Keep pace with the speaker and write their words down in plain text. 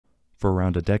For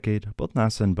around a decade, both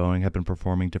NASA and Boeing have been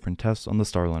performing different tests on the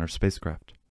Starliner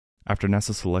spacecraft. After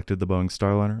NASA selected the Boeing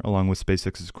Starliner along with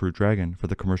SpaceX's Crew Dragon for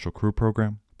the Commercial Crew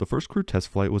program, the first crew test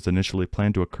flight was initially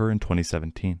planned to occur in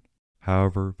 2017.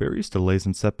 However, various delays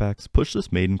and setbacks pushed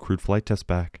this maiden crewed flight test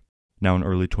back. Now in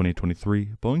early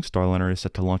 2023, Boeing Starliner is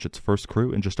set to launch its first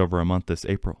crew in just over a month this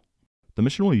April. The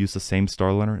mission will use the same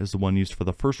Starliner as the one used for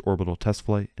the first orbital test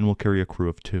flight and will carry a crew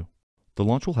of 2. The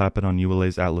launch will happen on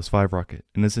ULA's Atlas V rocket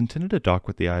and is intended to dock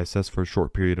with the ISS for a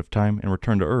short period of time and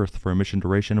return to Earth for a mission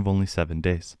duration of only 7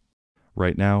 days.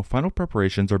 Right now, final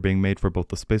preparations are being made for both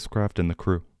the spacecraft and the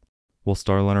crew. While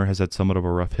Starliner has had somewhat of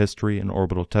a rough history in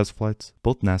orbital test flights,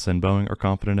 both NASA and Boeing are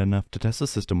confident enough to test the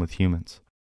system with humans.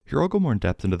 Here I'll go more in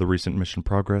depth into the recent mission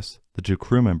progress, the 2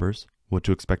 crew members, what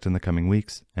to expect in the coming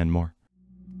weeks, and more.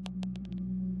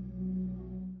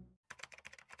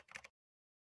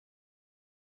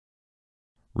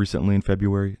 Recently in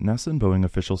February, NASA and Boeing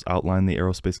officials outlined the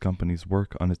aerospace company's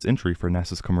work on its entry for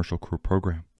NASA's Commercial Crew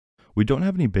program. "We don't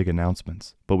have any big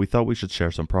announcements, but we thought we should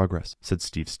share some progress," said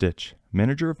Steve Stitch,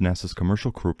 manager of NASA's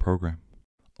Commercial Crew program.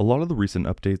 A lot of the recent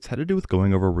updates had to do with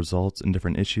going over results and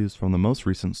different issues from the most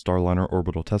recent Starliner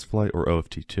Orbital Test Flight or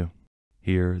OFT-2.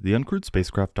 Here, the uncrewed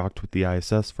spacecraft docked with the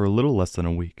ISS for a little less than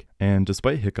a week, and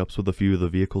despite hiccups with a few of the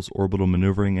vehicle's orbital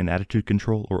maneuvering and attitude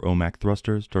control or OMAC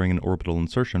thrusters during an orbital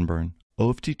insertion burn,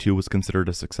 OFT-2 was considered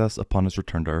a success upon its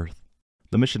return to Earth.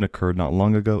 The mission occurred not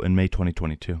long ago in May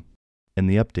 2022. In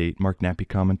the update, Mark Nappy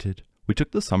commented, "We took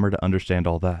the summer to understand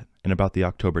all that, and about the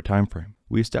October timeframe.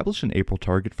 We established an April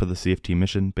target for the CFT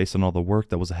mission based on all the work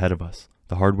that was ahead of us,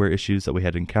 the hardware issues that we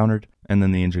had encountered, and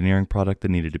then the engineering product that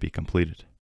needed to be completed.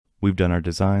 We've done our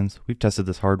designs, we've tested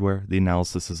this hardware, the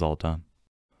analysis is all done."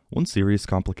 One serious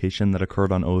complication that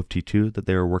occurred on OFT-2 that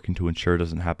they are working to ensure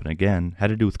doesn't happen again had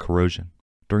to do with corrosion.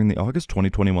 During the August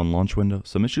 2021 launch window,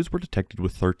 some issues were detected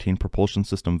with 13 propulsion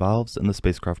system valves in the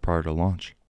spacecraft prior to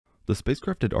launch. The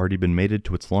spacecraft had already been mated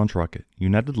to its launch rocket,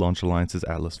 United Launch Alliance's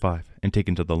Atlas V, and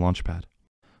taken to the launch pad.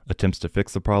 Attempts to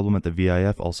fix the problem at the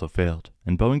VIF also failed,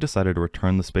 and Boeing decided to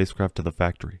return the spacecraft to the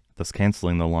factory, thus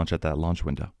canceling the launch at that launch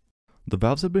window. The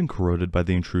valves had been corroded by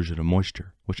the intrusion of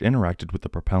moisture, which interacted with the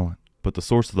propellant, but the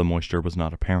source of the moisture was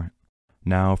not apparent.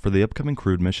 Now, for the upcoming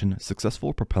crewed mission,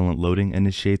 successful propellant loading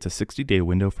initiates a 60-day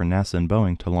window for NASA and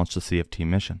Boeing to launch the CFT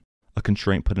mission, a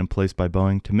constraint put in place by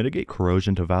Boeing to mitigate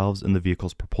corrosion to valves in the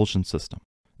vehicle's propulsion system.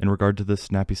 In regard to this,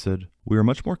 Nappy said, "We are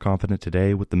much more confident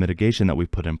today with the mitigation that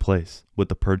we've put in place, with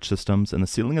the purge systems and the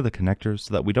sealing of the connectors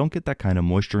so that we don't get that kind of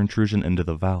moisture intrusion into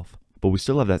the valve, but we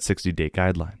still have that 60-day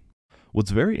guideline."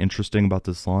 What's very interesting about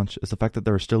this launch is the fact that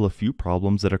there are still a few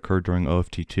problems that occurred during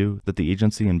OFT-2 that the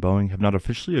agency and Boeing have not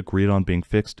officially agreed on being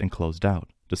fixed and closed out,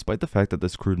 despite the fact that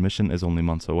this crewed mission is only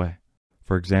months away.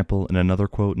 For example, in another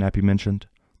quote Nappy mentioned,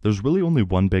 "There's really only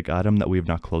one big item that we have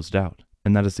not closed out,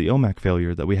 and that is the OMAC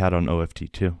failure that we had on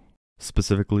OFT-2.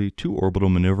 Specifically, 2 orbital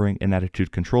maneuvering and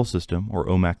attitude control system, or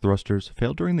OMAC thrusters,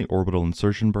 failed during the orbital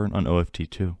insertion burn on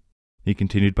OFT-2. He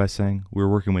continued by saying, "We're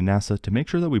working with NASA to make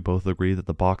sure that we both agree that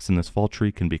the box in this fault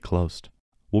tree can be closed.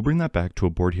 We'll bring that back to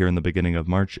a board here in the beginning of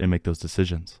March and make those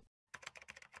decisions."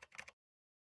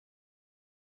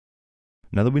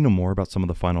 Now that we know more about some of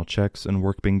the final checks and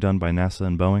work being done by NASA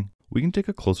and Boeing, we can take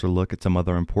a closer look at some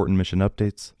other important mission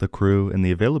updates, the crew, and the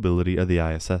availability of the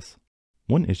ISS.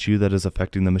 One issue that is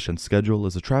affecting the mission schedule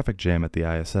is a traffic jam at the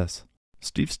ISS.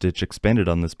 Steve Stitch expanded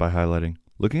on this by highlighting,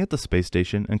 "Looking at the space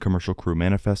station and commercial crew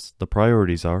manifests, the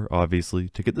priorities are, obviously,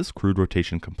 to get this crewed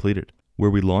rotation completed,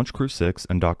 where we launch Crew 6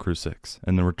 and dock Crew 6,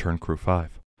 and then return Crew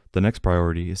 5. The next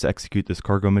priority is to execute this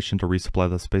cargo mission to resupply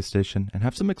the space station and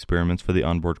have some experiments for the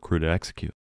onboard crew to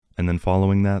execute. And then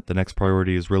following that, the next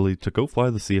priority is really to go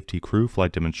fly the CFT crew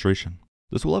flight demonstration.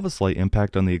 This will have a slight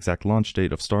impact on the exact launch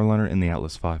date of Starliner and the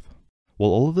Atlas V.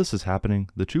 While all of this is happening,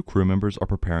 the 2 crew members are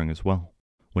preparing as well.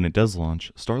 When it does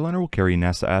launch, Starliner will carry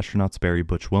NASA astronauts Barry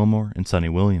Butch Wilmore and Sonny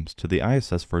Williams to the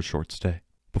ISS for a short stay,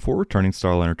 before returning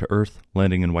Starliner to Earth,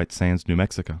 landing in White Sands, New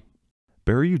Mexico.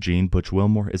 Barry Eugene Butch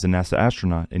Wilmore is a NASA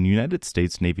astronaut and United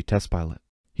States Navy test pilot.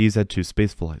 He's had 2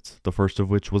 space flights, the first of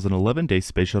which was an 11-day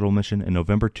space shuttle mission in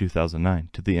November 2009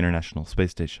 to the International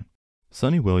Space Station.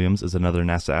 Sonny Williams is another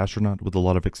NASA astronaut with a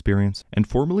lot of experience and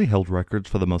formerly held records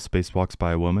for the most spacewalks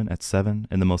by a woman at 7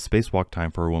 and the most spacewalk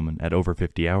time for a woman at over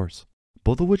 50 hours.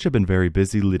 Both of which have been very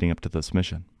busy leading up to this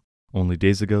mission. Only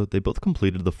days ago, they both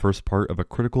completed the first part of a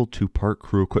critical 2-part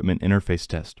crew equipment interface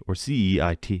test, or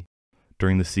CEIT.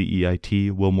 During the CEIT,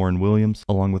 Wilmore and Williams,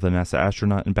 along with a NASA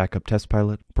astronaut and backup test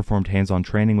pilot, performed hands-on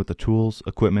training with the tools,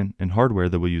 equipment, and hardware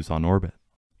that we'll use on orbit.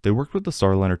 They worked with the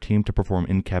Starliner team to perform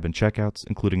in-cabin checkouts,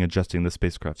 including adjusting the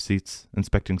spacecraft seats,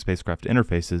 inspecting spacecraft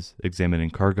interfaces,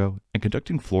 examining cargo, and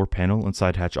conducting floor panel and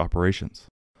side hatch operations.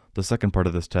 The second part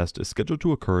of this test is scheduled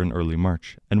to occur in early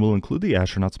March, and will include the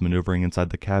astronauts maneuvering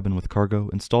inside the cabin with cargo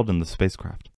installed in the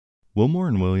spacecraft. Wilmore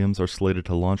and Williams are slated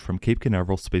to launch from Cape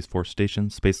Canaveral Space Force Station,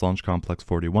 Space Launch Complex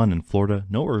 41 in Florida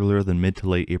no earlier than mid to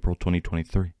late April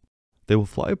 2023. They will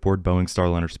fly aboard Boeing's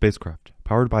Starliner spacecraft,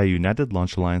 powered by a United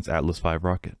Launch Alliance Atlas V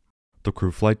rocket. The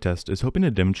crew flight test is hoping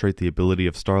to demonstrate the ability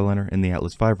of Starliner and the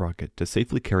Atlas V rocket to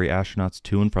safely carry astronauts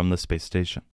to and from the space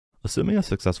station. Assuming a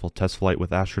successful test flight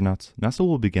with astronauts, NASA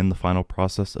will begin the final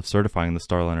process of certifying the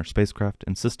Starliner spacecraft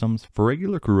and systems for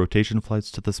regular crew rotation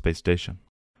flights to the space station.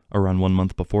 Around 1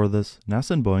 month before this,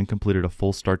 NASA and Boeing completed a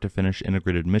full start-to-finish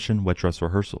integrated mission wet dress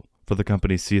rehearsal for the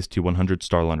company's CST-100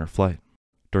 Starliner flight.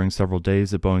 During several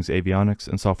days at Boeing's Avionics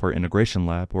and Software Integration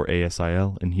Lab, or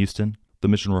ASIL, in Houston, the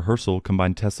mission rehearsal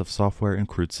combined tests of software and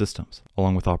crewed systems,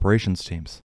 along with operations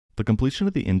teams. The completion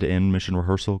of the end-to-end mission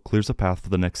rehearsal clears a path for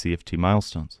the next CFT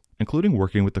milestones, including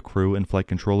working with the crew and flight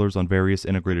controllers on various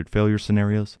integrated failure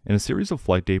scenarios and a series of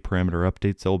flight day parameter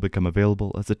updates that will become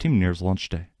available as the team nears launch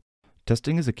day.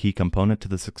 Testing is a key component to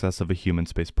the success of a human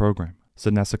space program,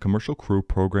 said NASA Commercial Crew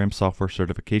Program Software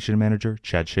Certification Manager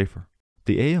Chad Schaefer.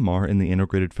 The AMR and the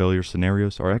integrated failure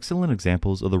scenarios are excellent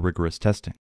examples of the rigorous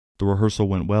testing. The rehearsal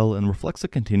went well and reflects a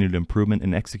continued improvement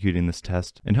in executing this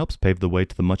test and helps pave the way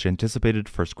to the much anticipated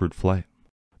first crewed flight.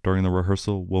 During the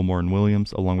rehearsal, Wilmore and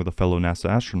Williams, along with a fellow NASA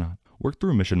astronaut, worked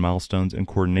through mission milestones in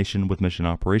coordination with mission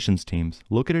operations teams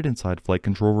located inside flight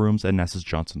control rooms at NASA's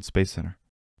Johnson Space Center.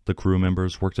 The crew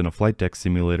members worked in a flight deck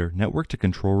simulator networked to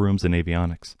control rooms and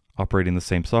avionics, operating the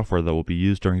same software that will be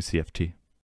used during CFT.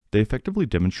 They effectively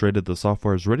demonstrated the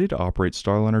software is ready to operate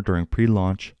Starliner during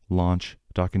pre-launch, launch,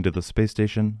 docking to the space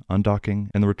station, undocking,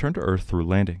 and the return to Earth through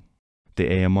landing.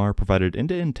 The AMR provided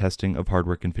end-to-end testing of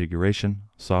hardware configuration,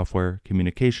 software,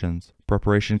 communications,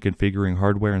 preparation configuring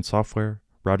hardware and software,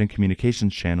 routing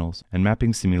communications channels, and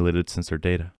mapping simulated sensor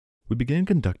data. We began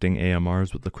conducting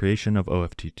AMRs with the creation of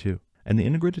OFT2. And the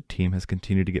integrated team has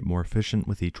continued to get more efficient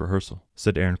with each rehearsal,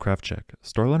 said Aaron Kravchuk,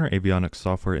 Starliner Avionics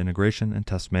Software Integration and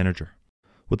Test Manager.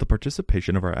 With the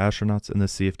participation of our astronauts in the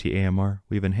CFT AMR,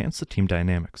 we've enhanced the team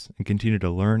dynamics and continue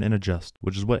to learn and adjust,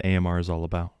 which is what AMR is all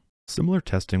about. Similar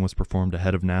testing was performed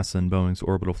ahead of NASA and Boeing's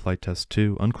Orbital Flight Test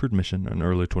 2 uncrewed mission in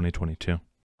early 2022,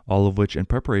 all of which in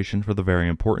preparation for the very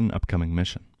important upcoming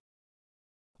mission.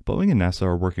 Boeing and NASA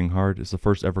are working hard as the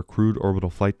first ever crewed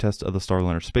orbital flight test of the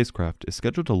Starliner spacecraft is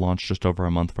scheduled to launch just over a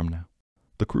month from now.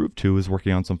 The crew of 2 is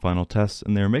working on some final tests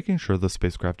and they are making sure the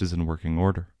spacecraft is in working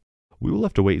order. We will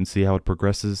have to wait and see how it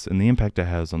progresses and the impact it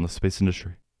has on the space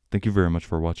industry. Thank you very much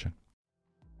for watching.